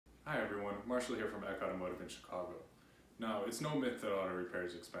Hi everyone, Marshall here from Eck Automotive in Chicago. Now, it's no myth that auto repair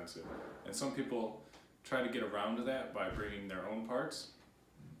is expensive, and some people try to get around that by bringing their own parts,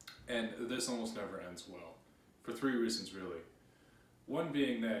 and this almost never ends well, for three reasons really. One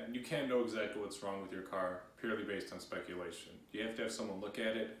being that you can't know exactly what's wrong with your car purely based on speculation. You have to have someone look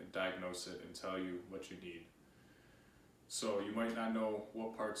at it and diagnose it and tell you what you need. So you might not know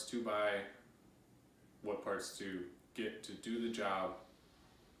what parts to buy, what parts to get to do the job.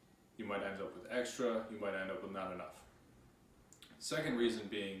 You might end up with extra, you might end up with not enough. Second reason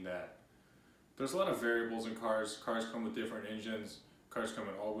being that there's a lot of variables in cars. Cars come with different engines, cars come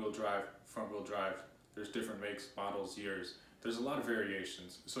in all-wheel drive, front-wheel drive, there's different makes, models, years. There's a lot of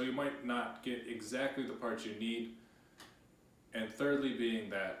variations, so you might not get exactly the parts you need. And thirdly being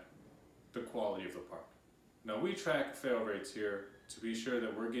that the quality of the part. Now we track fail rates here to be sure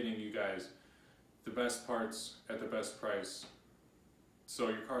that we're getting you guys the best parts at the best price so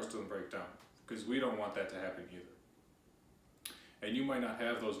your cars don't break down, because we don't want that to happen either. And you might not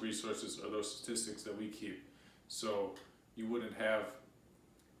have those resources or those statistics that we keep, so you wouldn't have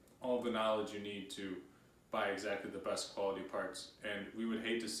all the knowledge you need to buy exactly the best quality parts, and we would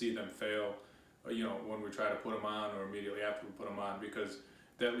hate to see them fail, when we try to put them on or immediately after we put them on, because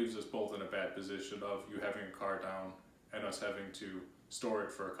that leaves us both in a bad position of you having a car down and us having to store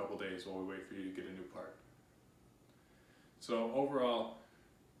it for a couple days while we wait for you to get a new part. So overall,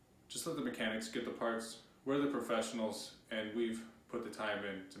 just let the mechanics get the parts. We're the professionals, and we've put the time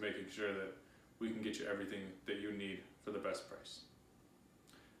in to making sure that we can get you everything that you need for the best price.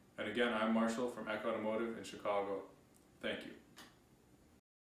 And again, I'm Marshall from Eck Automotive in Chicago. Thank you.